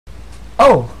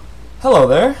Oh, hello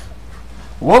there.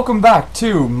 Welcome back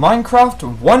to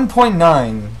Minecraft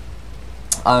 1.9.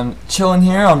 I'm chilling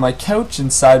here on my couch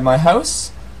inside my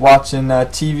house, watching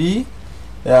TV.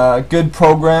 A good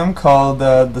program called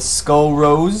The Skull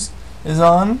Rose is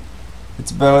on. It's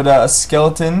about a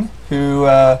skeleton who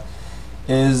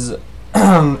is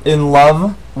in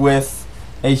love with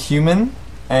a human,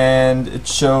 and it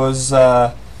shows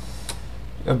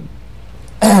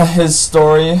his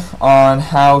story on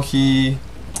how he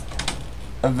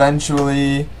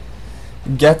eventually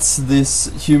gets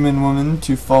this human woman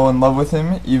to fall in love with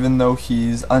him, even though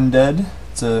he's undead.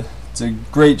 It's a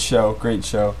great show, great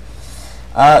show.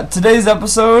 Today's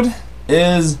episode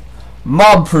is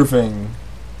mob proofing.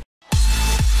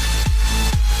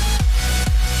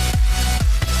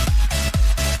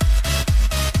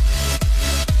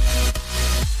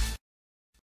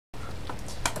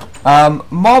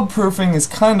 Mob proofing is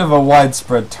kind of a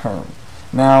widespread term.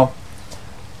 Now,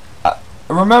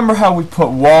 remember how we put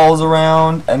walls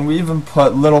around, and we even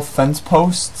put little fence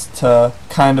posts to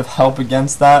kind of help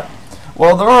against that?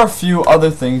 Well, there are a few other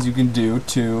things you can do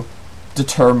to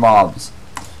deter mobs.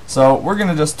 So we're going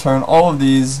to just turn all of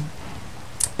these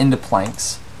into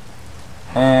planks.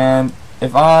 And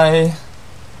if I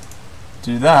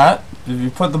do that, if you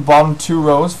put the bottom two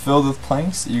rows filled with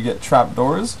planks, you get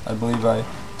trapdoors. I believe I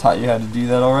taught you how to do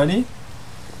that already.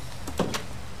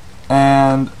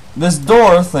 And this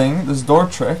door thing, this door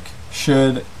trick,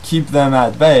 should keep them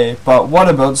at bay. But what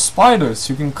about spiders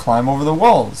who can climb over the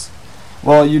walls?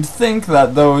 Well, you'd think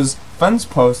that those fence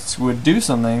posts would do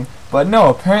something, but no,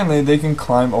 apparently they can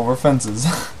climb over fences.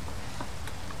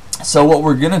 So what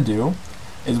we're gonna do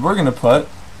is we're gonna put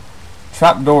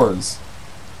trapdoors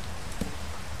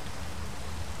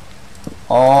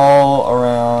all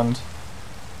around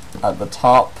at the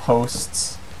top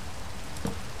posts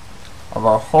of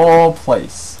our whole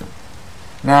place.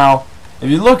 Now, if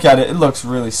you look at it, it looks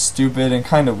really stupid and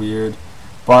kind of weird,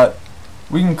 but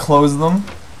we can close them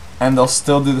and they'll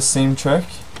still do the same trick.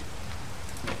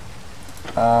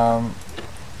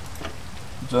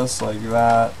 Just like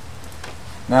that.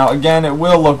 Now again, it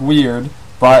will look weird,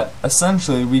 but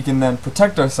essentially we can then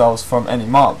protect ourselves from any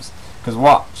mobs. Because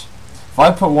watch, if I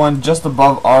put one just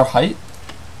above our height,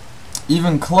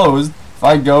 even closed, if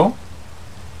I go,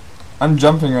 I'm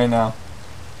jumping right now.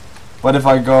 But if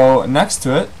I go next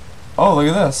to it, oh, look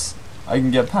at this, I can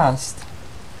get past.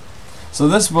 So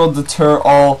this will deter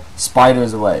all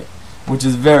spiders away, which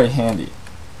is very handy.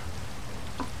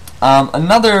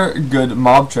 Another good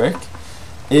mob trick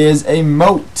is a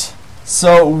moat.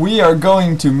 So we are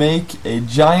going to make a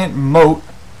giant moat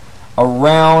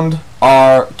around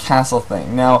our castle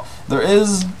thing. Now, there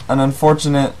is an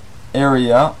unfortunate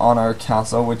area on our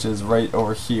castle, which is right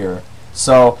over here.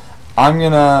 So I'm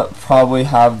gonna probably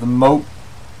have the moat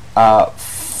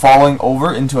falling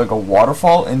over into like a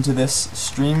waterfall into this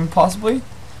stream, possibly.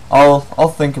 I'll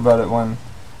think about it when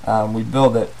we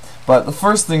build it. But the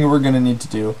first thing we're gonna need to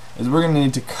do is we're gonna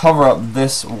need to cover up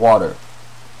this water,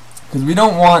 because you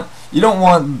don't want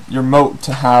your moat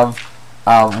to have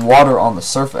water on the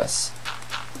surface.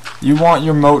 You want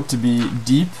your moat to be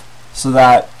deep so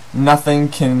that nothing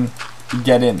can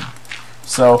get in.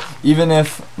 So even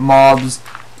if mobs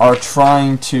are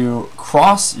trying to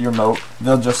cross your moat,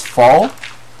 they'll just fall,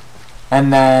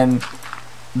 and then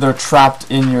they're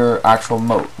trapped in your actual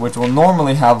moat, which will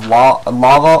normally have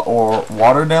lava or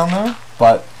water down there.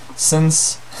 But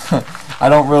since I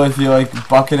don't really feel like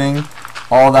bucketing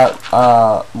all that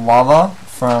lava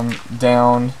from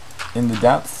down in the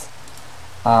depth,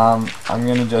 I'm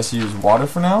gonna just use water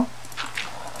for now.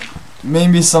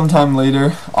 Maybe sometime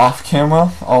later, off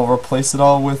camera, I'll replace it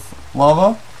all with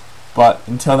lava, but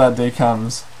until that day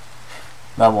comes,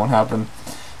 that won't happen.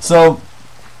 So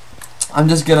I'm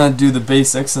just gonna do the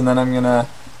basics, and then I'm gonna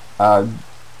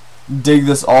dig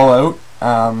this all out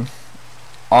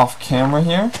off camera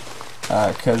here,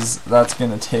 because that's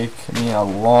gonna take me a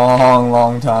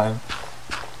long time.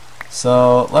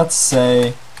 So let's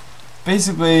say,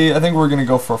 basically, I think we're gonna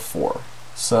go for 4.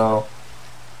 So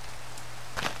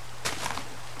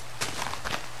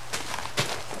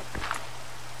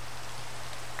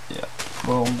yeah,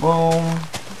 boom, boom.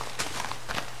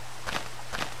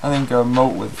 I think a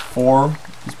moat with 4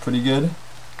 is pretty good.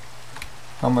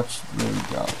 How much do we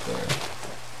got there?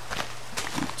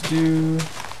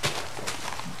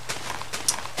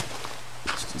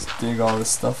 Let's just dig all this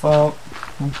stuff out.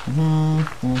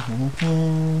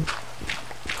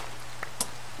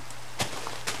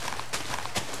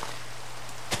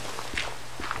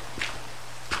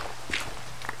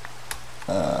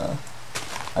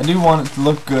 I do want it to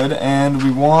look good, and we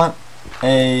want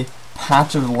a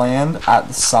patch of land at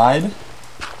the side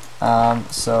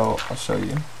So I'll show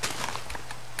you.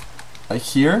 Like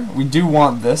here, we do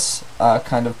want this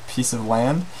kind of piece of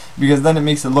land because then it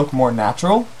makes it look more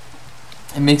natural.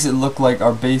 It makes it look like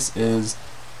our base is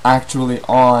actually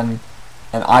on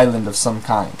an island of some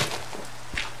kind.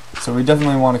 So we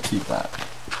definitely want to keep that.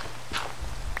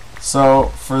 So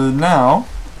for now,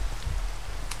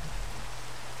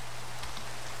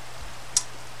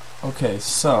 okay,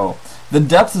 so the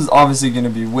depth is obviously going to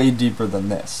be way deeper than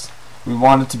this. We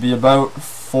want it to be about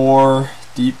 4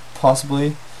 deep,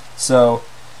 possibly. So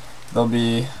there'll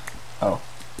be, oh,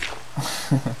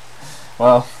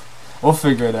 well, we'll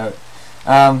figure it out.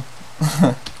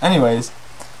 Anyways,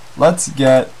 let's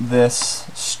get this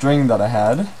string that I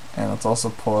had, and let's also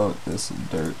pull out this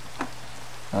dirt,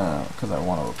 because I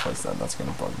want to replace that. That's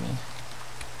going to bug me.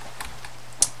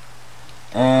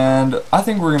 And I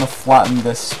think we're going to flatten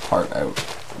this part out,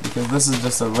 because this is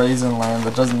just a raisin land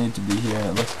that doesn't need to be here, and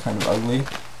it looks kind of ugly.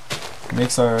 It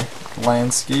makes our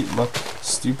landscape look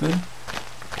stupid.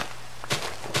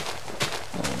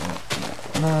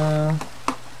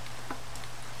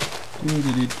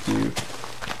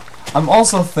 I'm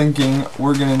also thinking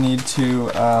we're going to need to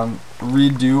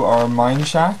redo our mine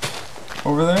shack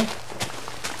over there,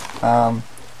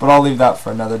 but I'll leave that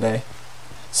for another day.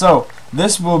 So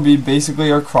this will be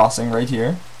basically our crossing right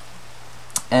here,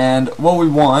 and what we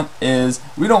want is,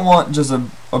 we don't want just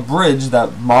a bridge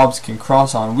that mobs can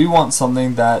cross on. We want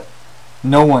something that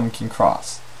no one can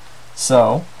cross.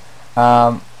 So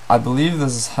I believe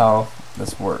this is how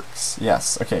this works.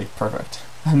 Yes, okay, perfect.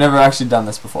 I've never actually done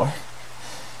this before.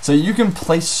 So you can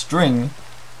place string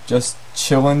just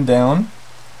chilling down,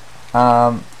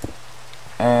 and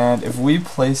if we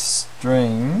place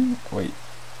string, wait,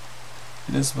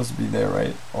 it is supposed to be there,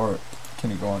 right? Or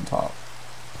can it go on top?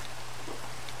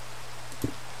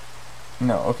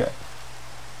 No, okay.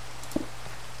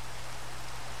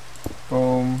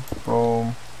 Boom,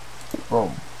 boom,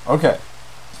 boom. Okay.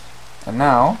 And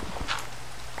now,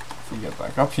 if we get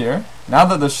back up here, now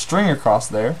that there's string across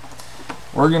there,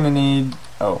 we're going to need,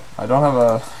 oh, I don't have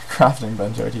a crafting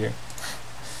bench out here.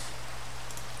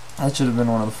 That should have been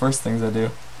one of the first things I do.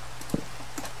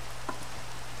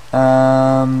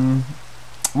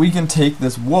 We can take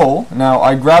this wool. Now,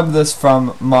 I grabbed this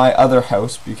from my other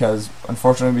house because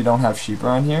unfortunately we don't have sheep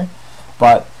around here,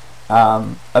 but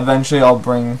eventually I'll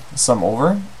bring some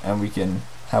over and we can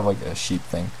have like a sheep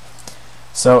thing.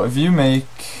 So if you make,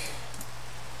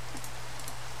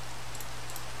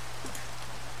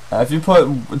 if you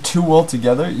put 2 wool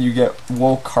together, you get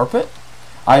wool carpet.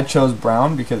 I chose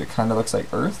brown because it kind of looks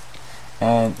like earth,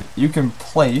 and you can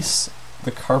place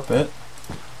the carpet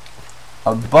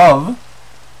above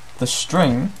the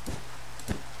string,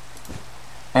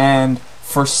 and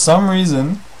for some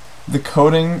reason the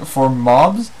coding for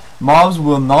mobs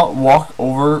will not walk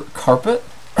over carpet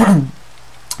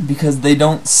because they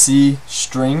don't see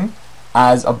string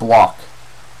as a block.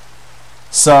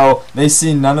 So they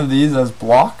see none of these as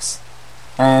blocks,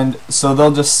 and so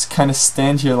they'll just kind of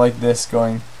stand here like this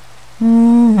going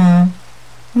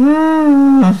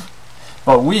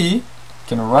but we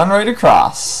can run right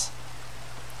across.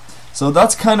 So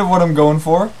that's kind of what I'm going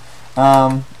for.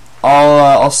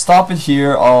 I'll stop it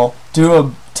here. I'll do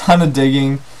a ton of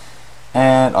digging,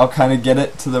 and I'll kind of get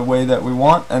it to the way that we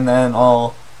want, and then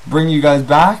I'll bring you guys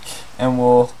back and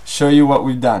we'll show you what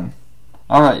we've done.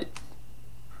 Alright,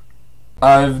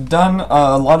 I've done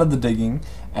a lot of the digging,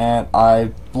 and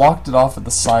I blocked it off at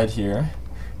the side here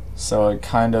so it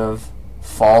kind of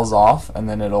falls off and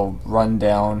then it'll run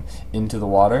down into the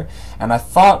water, and I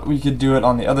thought we could do it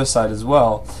on the other side as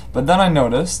well, but then I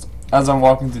noticed as I'm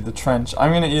walking through the trench,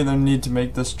 I'm going to either need to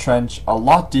make this trench a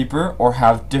lot deeper or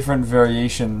have different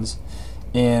variations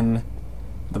in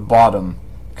the bottom,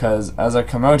 because as I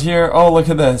come out here, oh look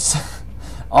at this,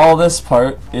 all this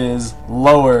part is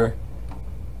lower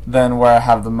than where I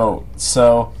have the moat.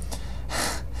 So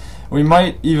we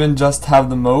might even just have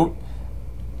the moat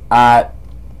at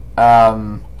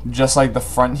just like the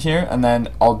front here, and then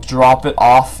I'll drop it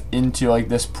off into like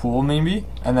this pool maybe,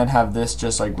 and then have this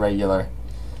just like regular.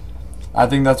 I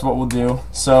think that's what we'll do.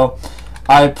 So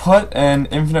I put an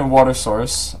infinite water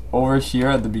source over here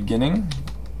at the beginning,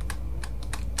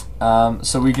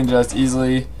 so we can just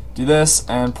easily do this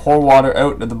and pour water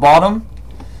out at the bottom,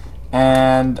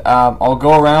 and I'll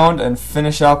go around and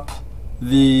finish up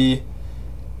the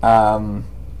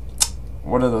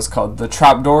what are those called, the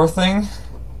trapdoor thing,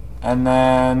 and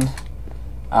then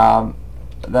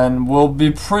we'll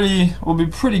be pretty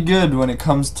good when it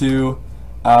comes to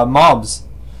mobs.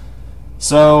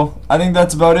 So I think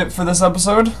that's about it for this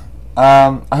episode.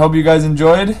 I hope you guys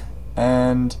enjoyed,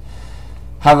 and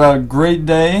have a great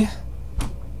day.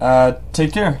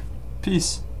 Take care.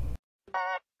 Peace.